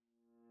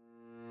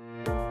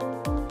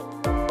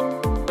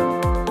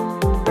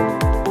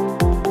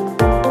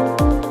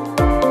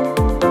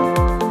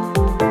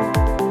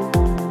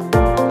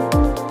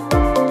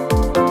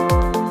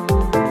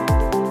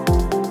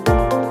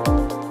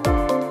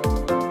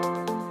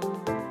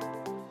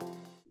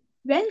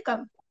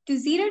Welcome to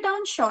Zero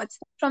Down Shots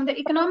from the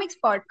Economics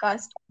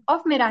Podcast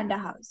of Miranda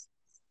House.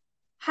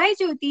 Hi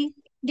Jyoti,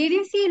 did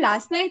you see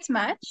last night's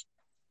match?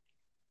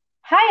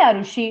 Hi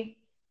Arushi.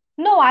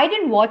 No, I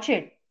didn't watch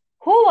it.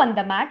 Who won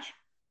the match?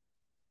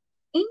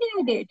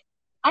 India did.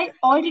 I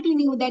already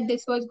knew that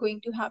this was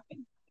going to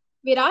happen.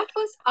 Virat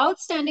was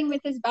outstanding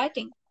with his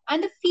batting,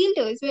 and the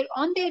fielders were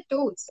on their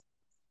toes.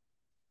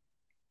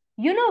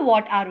 You know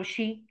what,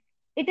 Arushi?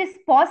 It is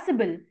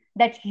possible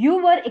that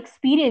you were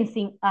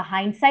experiencing a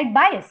hindsight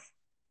bias.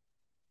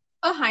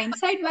 A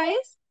hindsight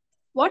bias?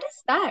 What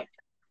is that?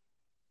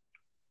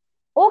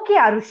 Okay,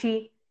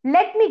 Arushi,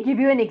 let me give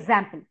you an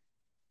example.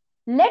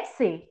 Let's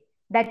say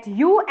that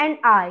you and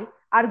I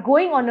are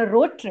going on a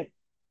road trip,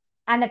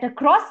 and at a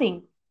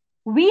crossing,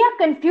 we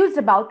are confused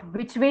about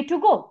which way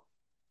to go.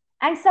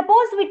 And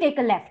suppose we take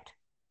a left.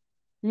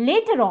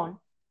 Later on,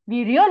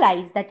 we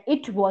realize that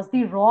it was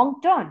the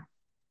wrong turn.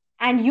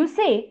 And you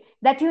say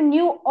that you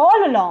knew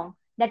all along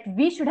that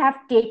we should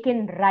have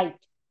taken right.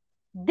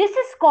 This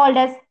is called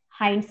as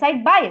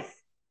hindsight bias.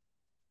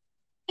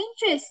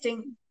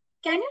 Interesting.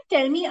 Can you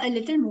tell me a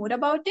little more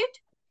about it?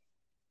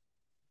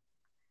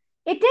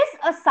 It is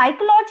a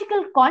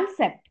psychological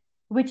concept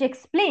which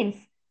explains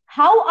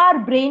how our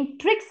brain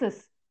tricks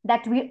us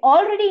that we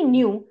already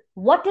knew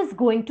what is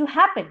going to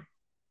happen,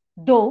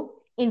 though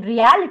in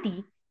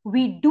reality,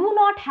 we do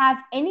not have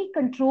any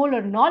control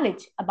or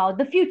knowledge about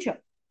the future.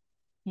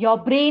 Your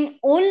brain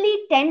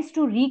only tends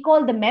to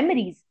recall the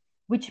memories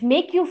which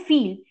make you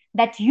feel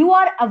that you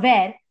are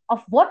aware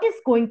of what is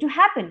going to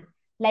happen,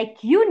 like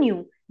you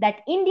knew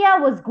that India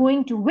was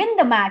going to win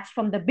the match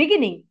from the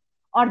beginning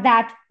or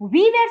that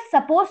we were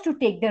supposed to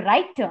take the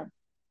right turn.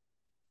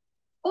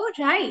 Oh,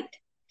 right.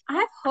 I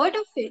have heard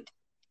of it.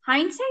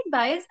 Hindsight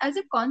bias as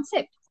a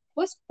concept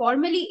was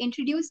formally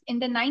introduced in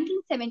the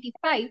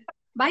 1975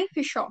 by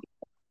Fisher,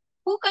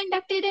 who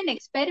conducted an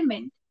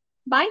experiment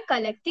by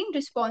collecting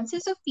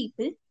responses of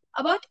people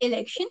about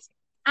elections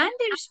and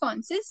their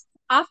responses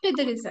after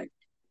the result.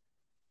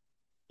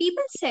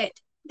 People said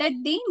that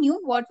they knew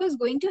what was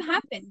going to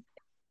happen,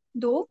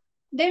 though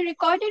their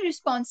recorded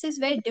responses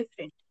were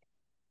different.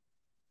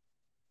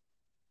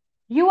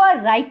 You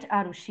are right,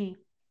 Arushi.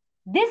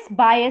 This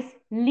bias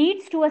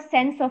leads to a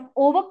sense of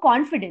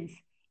overconfidence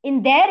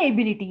in their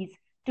abilities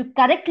to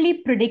correctly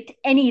predict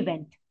any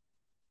event.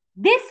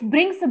 This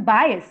brings a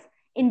bias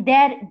in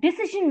their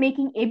decision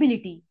making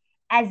ability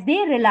as they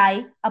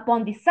rely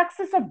upon the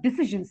success of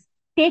decisions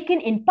taken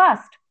in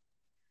past.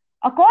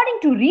 According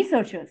to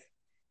researchers,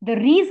 the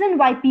reason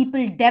why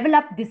people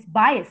develop this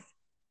bias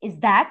is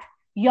that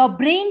your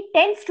brain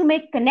tends to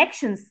make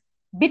connections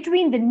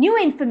between the new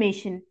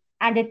information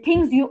and the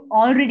things you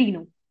already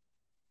know.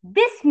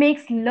 This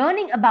makes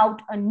learning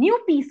about a new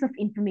piece of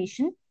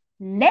information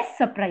less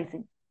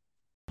surprising.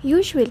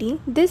 Usually,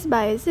 this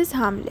bias is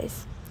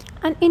harmless.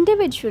 An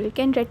individual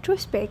can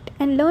retrospect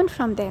and learn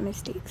from their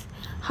mistakes.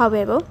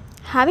 However,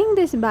 having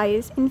this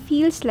bias in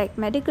fields like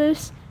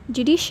medicals,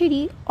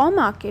 judiciary, or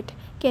market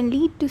can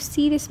lead to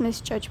serious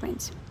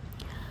misjudgments.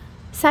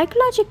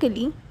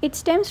 Psychologically, it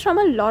stems from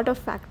a lot of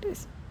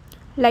factors.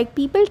 Like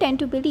people tend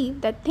to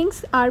believe that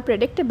things are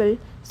predictable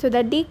so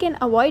that they can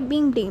avoid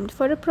being blamed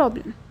for a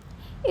problem.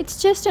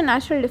 It's just a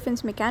natural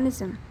defense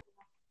mechanism.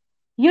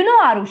 You know,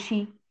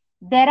 Arushi,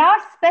 there are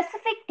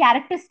specific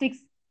characteristics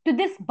to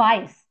this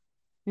bias,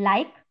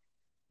 like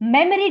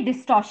memory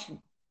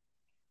distortion,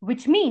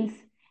 which means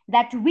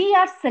that we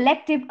are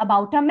selective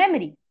about our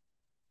memory.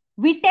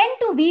 We tend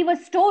to weave a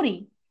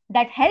story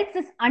that helps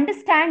us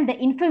understand the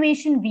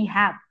information we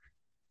have.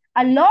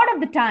 A lot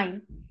of the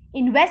time,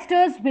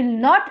 investors will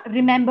not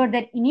remember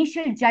their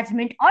initial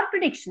judgment or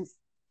predictions.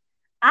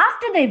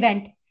 After the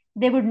event,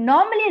 they would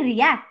normally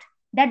react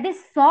that they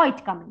saw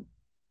it coming.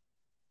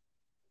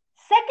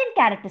 Second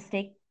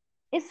characteristic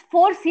is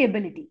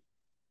foreseeability.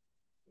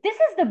 This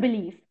is the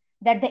belief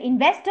that the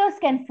investors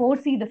can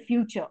foresee the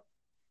future.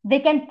 They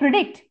can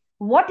predict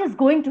what is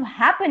going to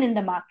happen in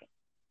the market,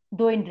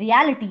 though in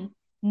reality,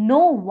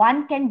 no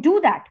one can do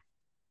that.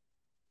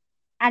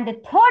 And the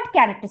third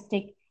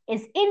characteristic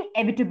is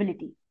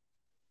inevitability.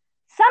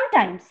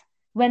 Sometimes,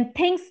 when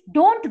things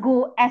don't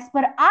go as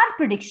per our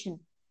prediction,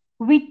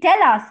 we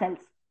tell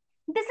ourselves,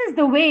 this is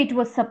the way it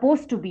was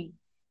supposed to be.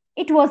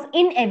 It was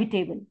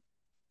inevitable.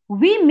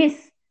 We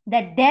miss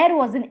that there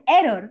was an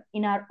error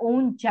in our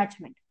own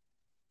judgment.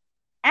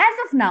 As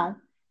of now,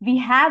 we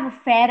have a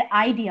fair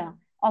idea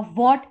of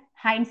what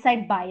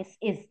hindsight bias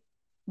is.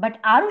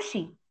 But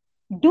Arushi,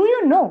 do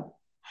you know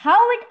how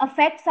it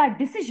affects our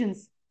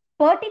decisions,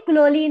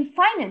 particularly in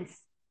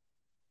finance?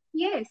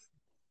 Yes,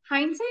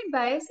 hindsight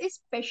bias is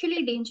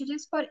especially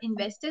dangerous for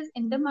investors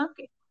in the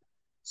market.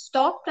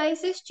 Stock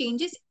prices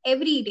changes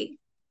every day.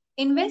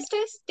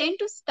 Investors tend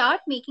to start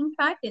making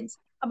patterns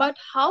about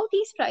how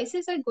these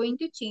prices are going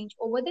to change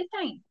over the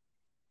time.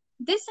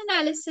 This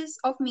analysis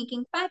of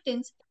making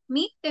patterns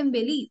make them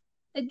believe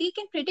that they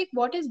can predict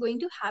what is going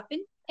to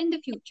happen in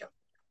the future.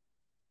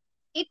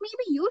 It may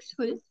be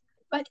useful,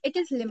 but it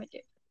is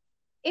limited.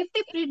 If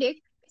they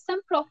predict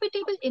some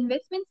profitable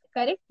investments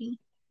correctly,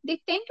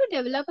 they tend to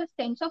develop a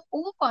sense of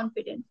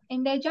overconfidence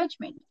in their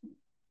judgment.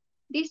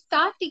 They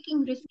start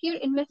taking riskier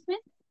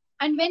investments,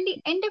 and when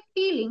they end up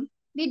failing,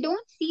 they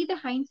don't see the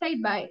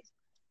hindsight bias.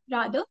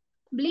 Rather,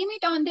 blame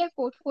it on their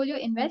portfolio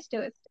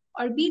investors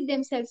or beat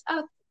themselves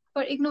up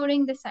for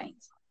ignoring the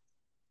signs.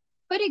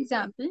 For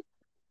example,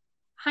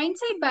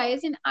 hindsight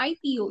bias in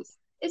IPOs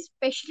is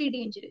especially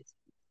dangerous.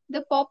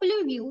 The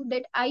popular view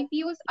that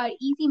IPOs are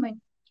easy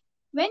money,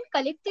 when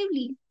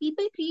collectively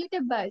people create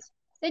a buzz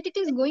that it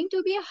is going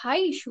to be a high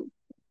issue,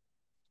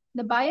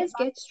 the bias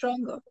gets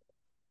stronger.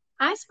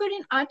 As per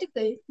an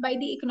article by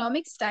the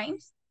Economics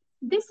Times,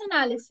 this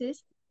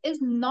analysis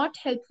is not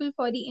helpful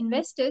for the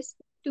investors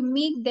to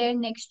make their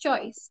next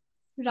choice.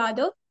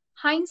 Rather,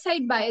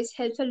 hindsight bias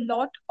helps a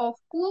lot of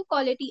poor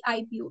quality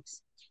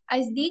IPOs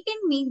as they can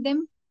make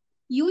them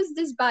use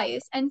this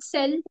bias and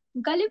sell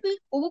gullible,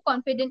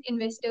 overconfident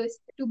investors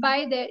to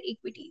buy their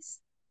equities.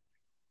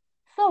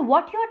 So,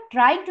 what you're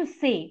trying to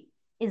say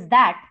is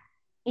that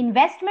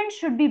investment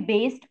should be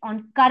based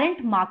on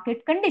current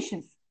market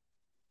conditions,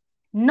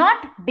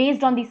 not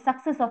based on the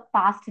success of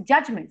past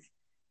judgments,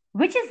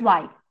 which is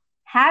why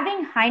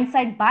having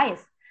hindsight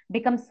bias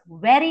becomes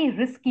very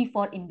risky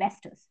for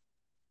investors.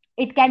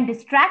 It can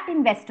distract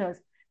investors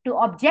to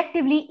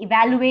objectively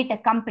evaluate a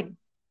company.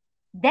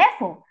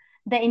 Therefore,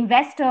 the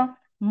investor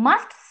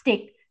must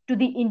stick to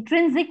the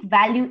intrinsic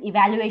value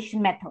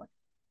evaluation method,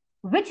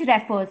 which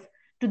refers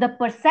to the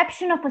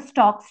perception of a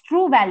stock's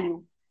true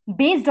value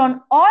based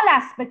on all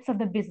aspects of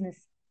the business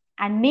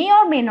and may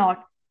or may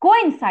not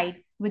coincide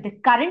with the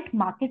current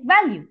market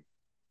value.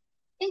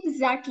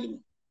 Exactly.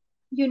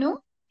 You know,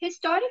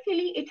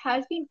 historically, it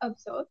has been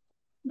observed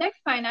that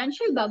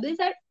financial bubbles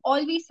are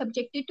always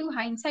subjected to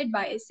hindsight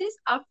biases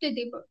after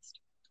they burst.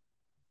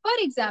 For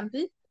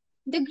example,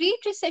 the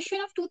Great Recession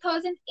of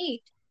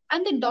 2008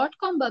 and the dot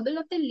com bubble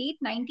of the late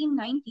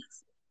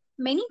 1990s.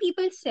 Many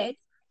people said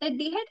that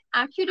they had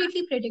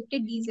accurately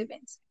predicted these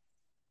events.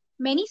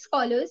 Many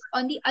scholars,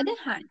 on the other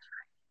hand,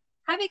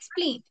 have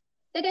explained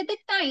that at the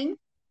time,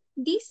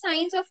 these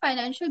signs of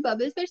financial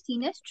bubbles were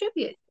seen as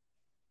trivial.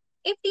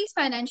 If these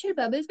financial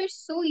bubbles were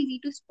so easy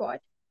to spot,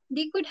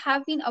 they could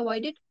have been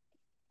avoided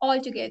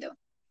altogether.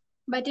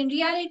 But in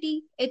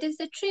reality, it is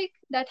the trick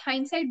that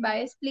hindsight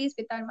bias plays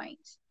with our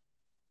minds.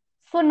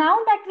 So, now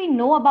that we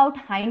know about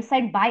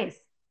hindsight bias,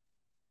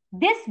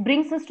 this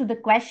brings us to the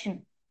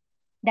question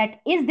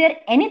that is there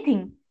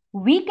anything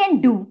we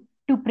can do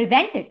to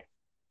prevent it?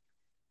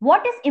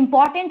 What is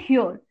important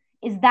here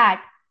is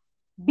that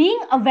being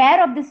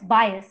aware of this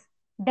bias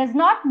does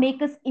not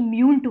make us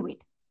immune to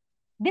it.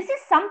 This is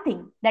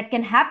something that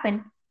can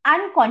happen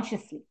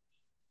unconsciously.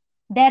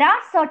 There are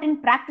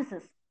certain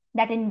practices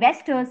that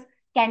investors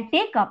can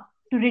take up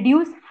to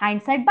reduce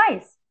hindsight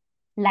bias,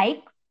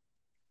 like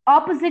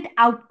opposite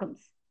outcomes.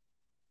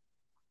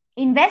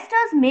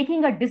 Investors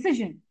making a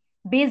decision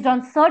based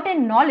on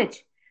certain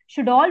knowledge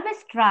should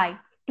always try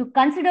to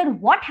consider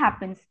what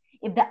happens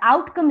if the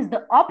outcome is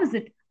the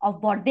opposite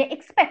of what they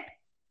expect.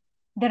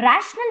 The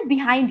rationale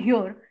behind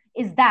here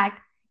is that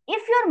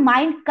if your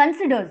mind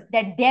considers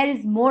that there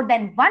is more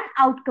than one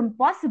outcome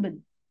possible,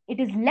 it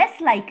is less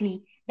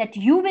likely that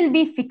you will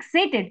be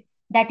fixated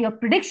that your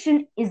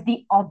prediction is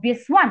the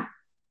obvious one.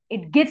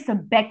 It gives a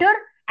better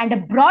and a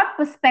broad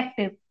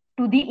perspective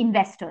to the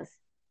investors.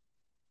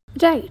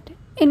 Right.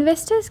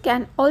 Investors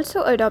can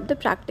also adopt the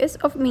practice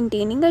of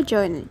maintaining a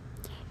journal.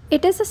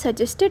 It is a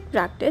suggested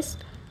practice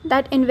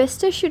that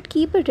investors should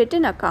keep a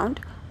written account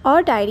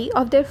or diary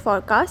of their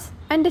forecasts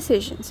and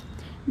decisions.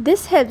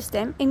 This helps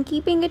them in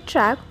keeping a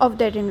track of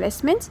their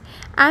investments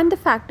and the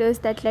factors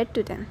that led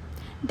to them,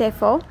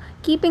 therefore,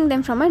 keeping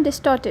them from a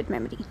distorted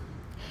memory.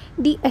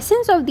 The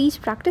essence of these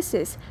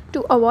practices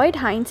to avoid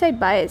hindsight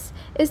bias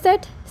is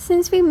that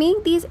since we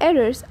make these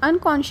errors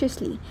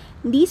unconsciously,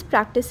 these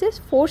practices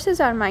forces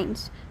our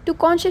minds to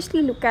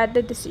consciously look at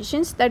the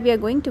decisions that we are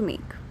going to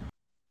make.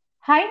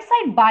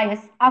 Hindsight bias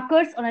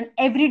occurs on an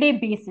everyday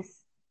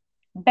basis.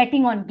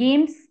 Betting on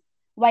games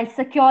while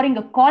securing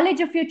a college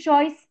of your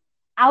choice,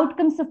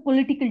 outcomes of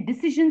political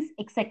decisions,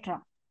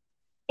 etc.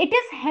 It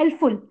is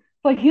helpful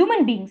for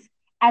human beings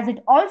as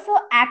it also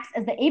acts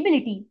as the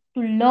ability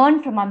to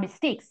learn from our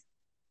mistakes.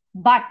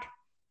 But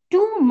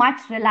too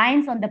much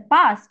reliance on the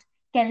past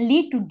can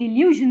lead to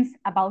delusions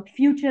about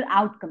future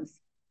outcomes.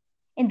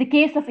 In the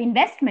case of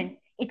investment,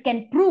 it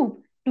can prove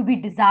to be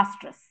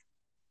disastrous.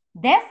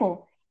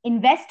 Therefore,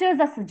 investors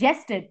are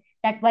suggested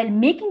that while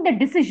making the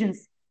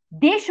decisions,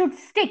 they should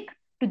stick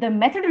to the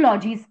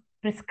methodologies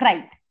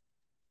prescribed.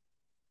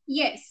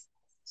 Yes,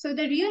 so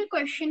the real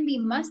question we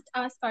must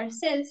ask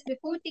ourselves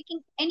before taking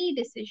any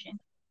decision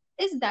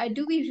is that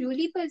do we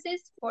really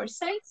possess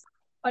foresight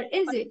or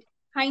is it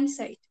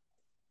hindsight?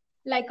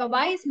 Like a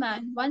wise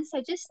man once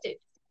suggested,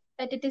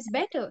 that it is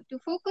better to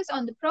focus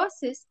on the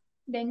process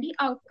than the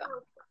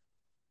outcome.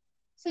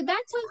 So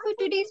that's all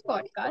for today's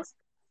podcast.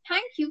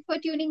 Thank you for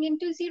tuning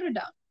into Zero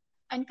Down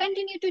and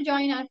continue to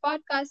join our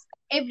podcast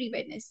every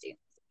Wednesday.